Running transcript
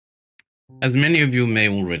As many of you may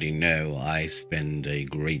already know, I spend a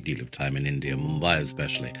great deal of time in India, Mumbai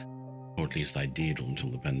especially, or at least I did until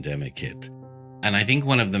the pandemic hit. And I think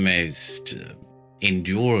one of the most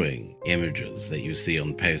enduring images that you see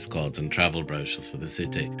on postcards and travel brochures for the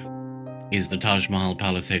city is the Taj Mahal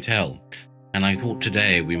Palace Hotel. And I thought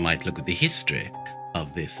today we might look at the history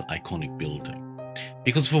of this iconic building.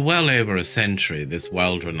 Because for well over a century, this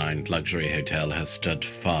world-renowned luxury hotel has stood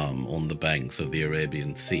firm on the banks of the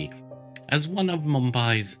Arabian Sea as one of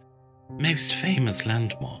Mumbai's most famous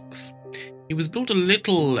landmarks. It was built a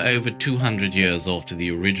little over 200 years after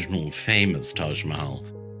the original famous Taj Mahal,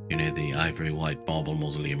 the ivory white marble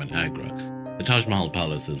mausoleum in Agra. The Taj Mahal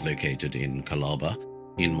Palace is located in Colaba,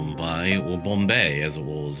 in Mumbai, or Bombay as it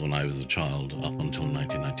was when I was a child up until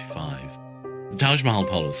 1995. The Taj Mahal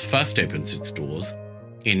Palace first opened its doors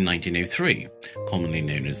in 1903, commonly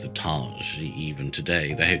known as the Taj. Even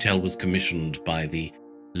today, the hotel was commissioned by the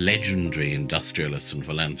legendary industrialist and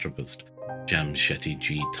philanthropist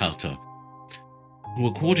Jamshedji Tata, who,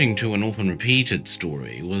 according to an often repeated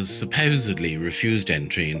story, was supposedly refused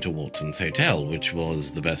entry into Watson's Hotel, which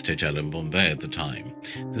was the best hotel in Bombay at the time.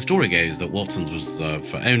 The story goes that Watson's was reserved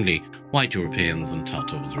for only white Europeans and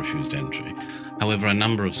Tata was refused entry. However, a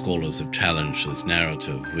number of scholars have challenged this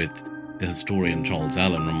narrative, with the historian Charles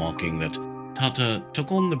Allen remarking that Tata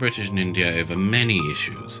took on the British in India over many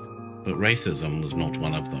issues, but racism was not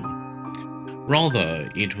one of them. Rather,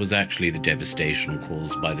 it was actually the devastation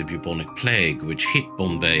caused by the bubonic plague, which hit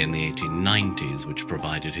Bombay in the 1890s, which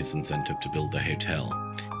provided his incentive to build the hotel.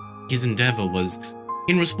 His endeavour was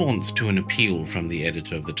in response to an appeal from the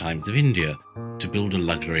editor of the Times of India to build a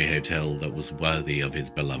luxury hotel that was worthy of his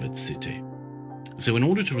beloved city. So in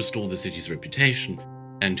order to restore the city's reputation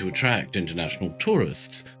and to attract international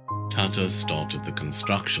tourists, Tata started the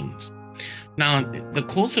constructions. Now, the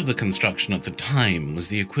cost of the construction at the time was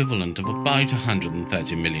the equivalent of about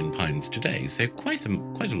 £130 million today, so quite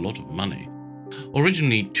a lot of money.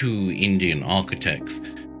 Originally, two Indian architects,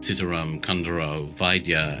 Sitaram Kandarao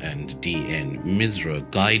Vaidya and D.N.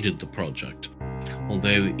 Misra, guided the project,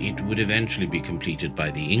 although it would eventually be completed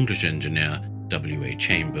by the English engineer W.A.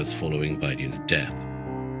 Chambers following Vaidya's death.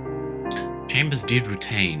 Chambers did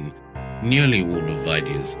retain nearly all of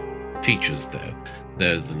Vaidya's features, though.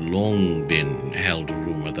 There's long been held a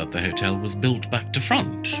rumour that the hotel was built back to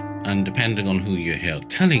front, and depending on who you hear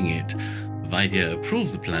telling it, Vaidya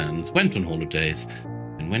approved the plans, went on holidays,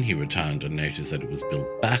 and when he returned and noticed that it was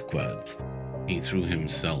built backwards, he threw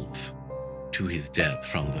himself to his death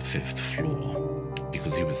from the 5th floor,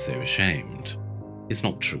 because he was so ashamed. It's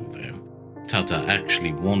not true, though. Tata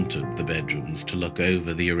actually wanted the bedrooms to look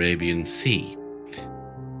over the Arabian Sea,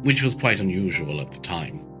 which was quite unusual at the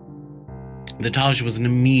time. The Taj was an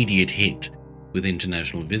immediate hit with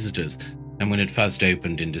international visitors, and when it first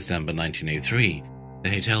opened in December 1903, the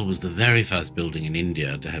hotel was the very first building in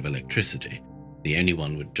India to have electricity, the only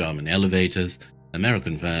one with German elevators,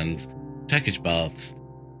 American fans, Turkish baths,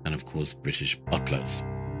 and of course British butlers.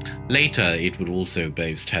 Later, it would also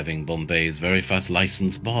boast having Bombay's very first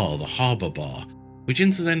licensed bar, the Harbour Bar, which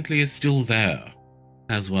incidentally is still there,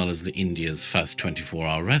 as well as India's first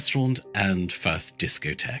 24-hour restaurant and first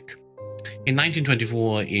discotheque. In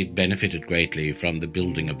 1924, it benefited greatly from the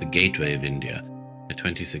building of the Gateway of India, a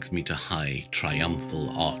 26-meter-high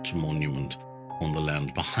triumphal art monument on the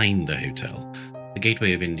land behind the hotel. The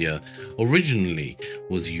Gateway of India originally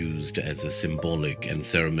was used as a symbolic and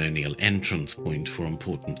ceremonial entrance point for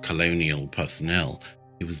important colonial personnel.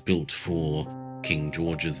 It was built for King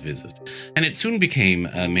George's visit, and it soon became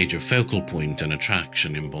a major focal point and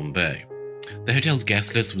attraction in Bombay. The hotel's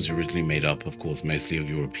guest list was originally made up, of course, mostly of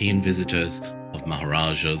European visitors, of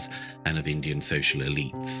Maharajas, and of Indian social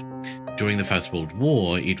elites. During the First World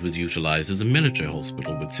War, it was utilized as a military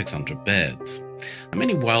hospital with 600 beds. And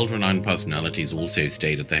many world-renowned personalities also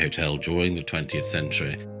stayed at the hotel during the 20th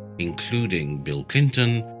century, including Bill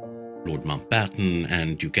Clinton, Lord Mountbatten,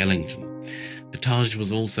 and Duke Ellington. The Taj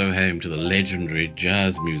was also home to the legendary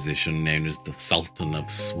jazz musician known as the Sultan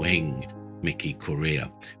of Swing, Mickey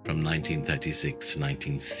Corea, from 1936 to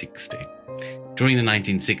 1960. During the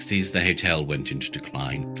 1960s, the hotel went into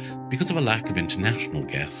decline because of a lack of international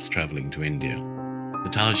guests traveling to India. The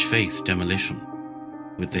Taj faced demolition,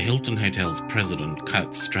 with the Hilton Hotel's president,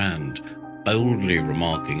 Kurt Strand, boldly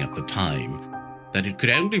remarking at the time that it could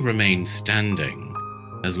only remain standing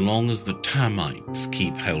as long as the termites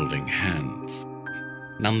keep holding hands.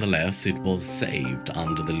 Nonetheless, it was saved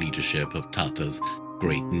under the leadership of Tata's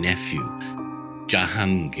great-nephew,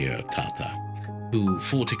 Jahangir Tata, who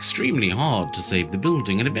fought extremely hard to save the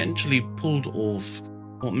building and eventually pulled off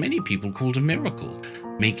what many people called a miracle,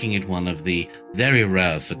 making it one of the very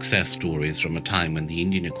rare success stories from a time when the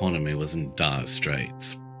Indian economy was in dire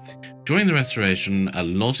straits. During the restoration, a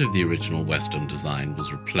lot of the original Western design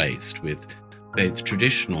was replaced with both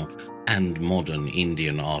traditional and modern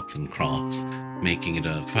Indian arts and crafts, making it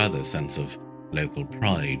a further sense of local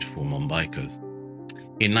pride for Mumbaikars.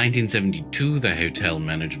 In 1972, the hotel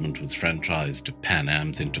management was franchised to Pan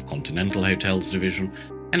Am's Intercontinental Hotels division,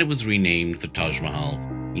 and it was renamed the Taj Mahal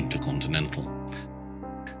Intercontinental.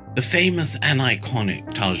 The famous and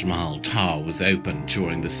iconic Taj Mahal Tower was opened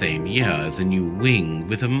during the same year as a new wing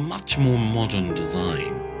with a much more modern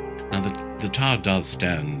design. Now, the tower does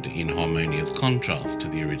stand in harmonious contrast to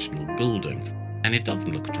the original building, and it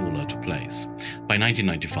doesn't look at all out of place. By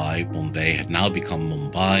 1995, Bombay had now become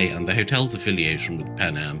Mumbai, and the hotel's affiliation with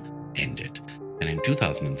Pan Am ended. And in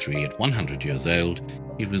 2003, at 100 years old,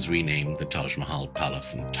 it was renamed the Taj Mahal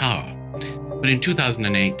Palace and Tower. But in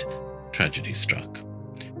 2008, tragedy struck.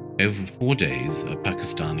 Over 4 days, a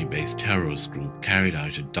Pakistani-based terrorist group carried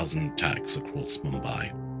out a dozen attacks across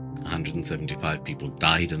Mumbai. 175 people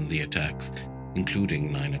died in the attacks,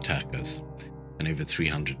 including 9 attackers, and over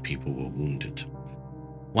 300 people were wounded.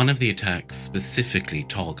 One of the attacks specifically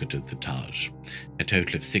targeted the Taj. A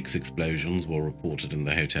total of 6 explosions were reported in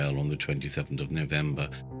the hotel on the 27th of November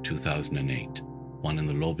 2008. 1 in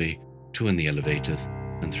the lobby, 2 in the elevators,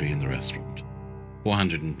 and 3 in the restaurant.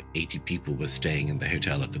 480 people were staying in the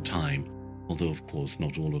hotel at the time, although of course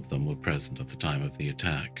not all of them were present at the time of the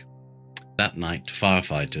attack. That night,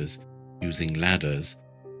 firefighters, using ladders,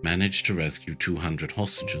 managed to rescue 200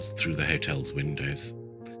 hostages through the hotel's windows.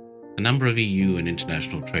 A number of EU and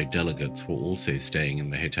international trade delegates were also staying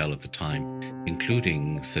in the hotel at the time,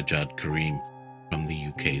 including Sajjad Karim from the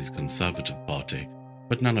UK's Conservative Party,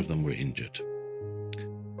 but none of them were injured.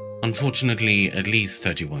 Unfortunately, at least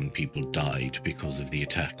 31 people died because of the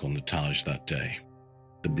attack on the Taj that day.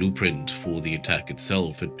 The blueprint for the attack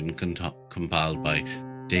itself had been compiled by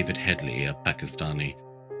David Headley, a Pakistani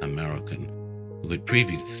American, who had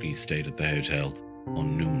previously stayed at the hotel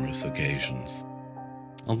on numerous occasions.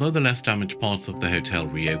 Although the less damaged parts of the hotel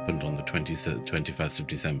reopened on the 21st of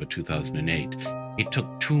December 2008, it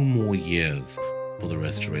took 2 more years for the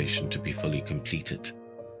restoration to be fully completed.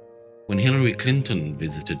 When Hillary Clinton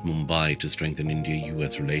visited Mumbai to strengthen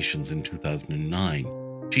India-US relations in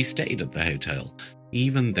 2009, she stayed at the hotel,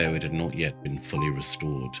 even though it had not yet been fully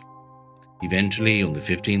restored. Eventually, on the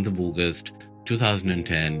 15th of August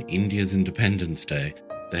 2010, India's Independence Day,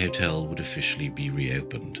 the hotel would officially be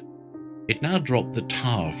reopened. It now dropped the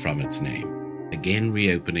tower from its name, again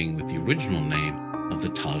reopening with the original name of the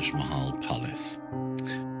Taj Mahal Palace.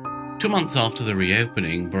 2 months after the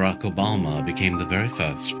reopening, Barack Obama became the very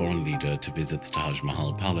first foreign leader to visit the Taj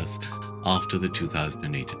Mahal Palace after the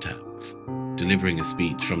 2008 attacks. Delivering a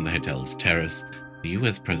speech from the hotel's terrace, the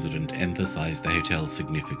US president emphasized the hotel's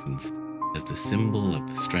significance as the symbol of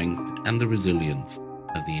the strength and the resilience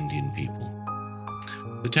of the Indian people.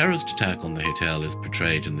 The terrorist attack on the hotel is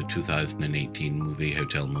portrayed in the 2018 movie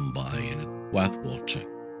Hotel Mumbai, and it's worth watching.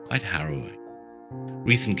 Quite harrowing.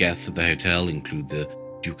 Recent guests at the hotel include the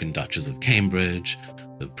Duke and Duchess of Cambridge,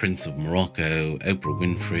 the Prince of Morocco, Oprah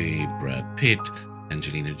Winfrey, Brad Pitt,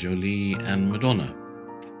 Angelina Jolie, and Madonna.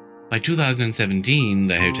 By 2017,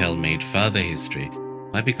 the hotel made further history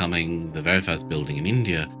by becoming the very first building in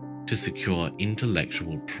India to secure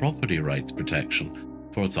intellectual property rights protection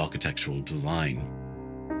for its architectural design.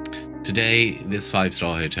 Today, this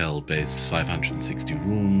 5-star hotel boasts 560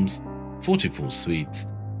 rooms, 44 suites,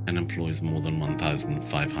 and employs more than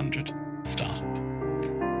 1,500 staff.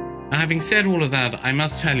 Now, having said all of that, I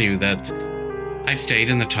must tell you that I've stayed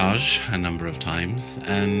in the Taj a number of times,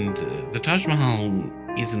 and the Taj Mahal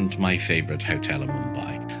isn't my favorite hotel in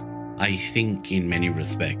Mumbai. I think in many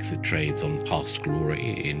respects it trades on past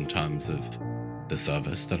glory in terms of the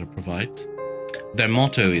service that it provides. Their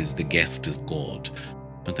motto is "the guest is God,"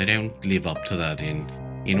 but they don't live up to that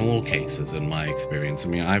in all cases, in my experience. I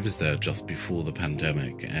mean, I was there just before the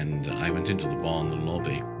pandemic, and I went into the bar in the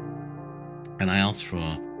lobby, and I asked for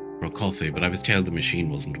a coffee, but I was told the machine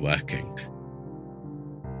wasn't working.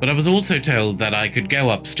 But I was also told that I could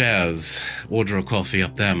go upstairs, order a coffee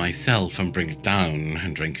up there myself, and bring it down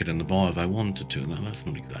and drink it in the bar if I wanted to. Now, that's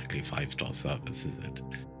not exactly a 5-star service, is it?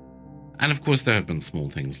 And of course, there have been small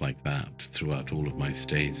things like that throughout all of my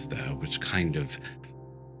stays there, which kind of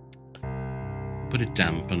put a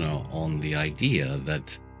dampener on the idea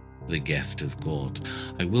that the guest is God.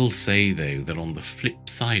 I will say, though, that on the flip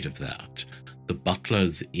side of that, the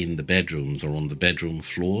butlers in the bedrooms or on the bedroom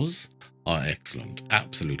floors are excellent,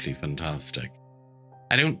 absolutely fantastic.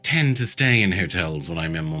 I don't tend to stay in hotels when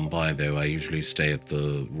I'm in Mumbai, though. I usually stay at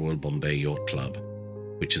the Royal Bombay Yacht Club.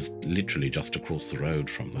 which is literally just across the road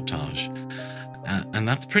from the Taj. And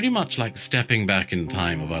that's pretty much like stepping back in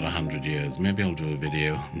time about 100 years. Maybe I'll do a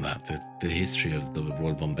video on that. The history of the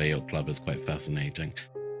Royal Bombay Yacht Club is quite fascinating.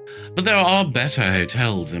 But there are better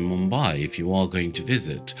hotels in Mumbai if you are going to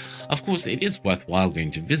visit. Of course, it is worthwhile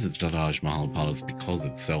going to visit the Taj Mahal Palace because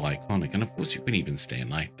it's so iconic. And of course, you can even stay a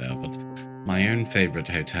night there. But my own favorite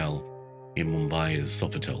hotel in Mumbai is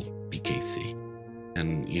Sofitel BKC.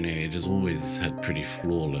 And, you know, it has always had pretty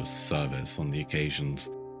flawless service on the occasions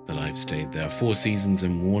that I've stayed there. Four Seasons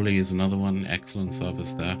in Worli is another one. Excellent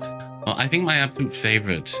service there. I think my absolute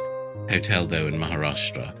favorite hotel, though, in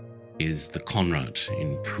Maharashtra is the Conrad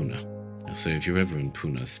in Pune. So if you're ever in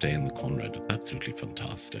Pune, stay in the Conrad. It's absolutely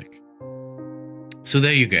fantastic. So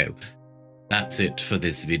there you go. That's it for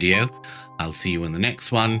this video. I'll see you in the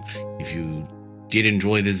next one. If you did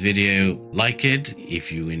enjoy this video, like it.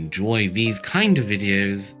 If you enjoy these kind of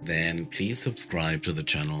videos, then please subscribe to the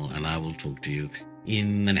channel and I will talk to you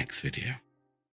in the next video.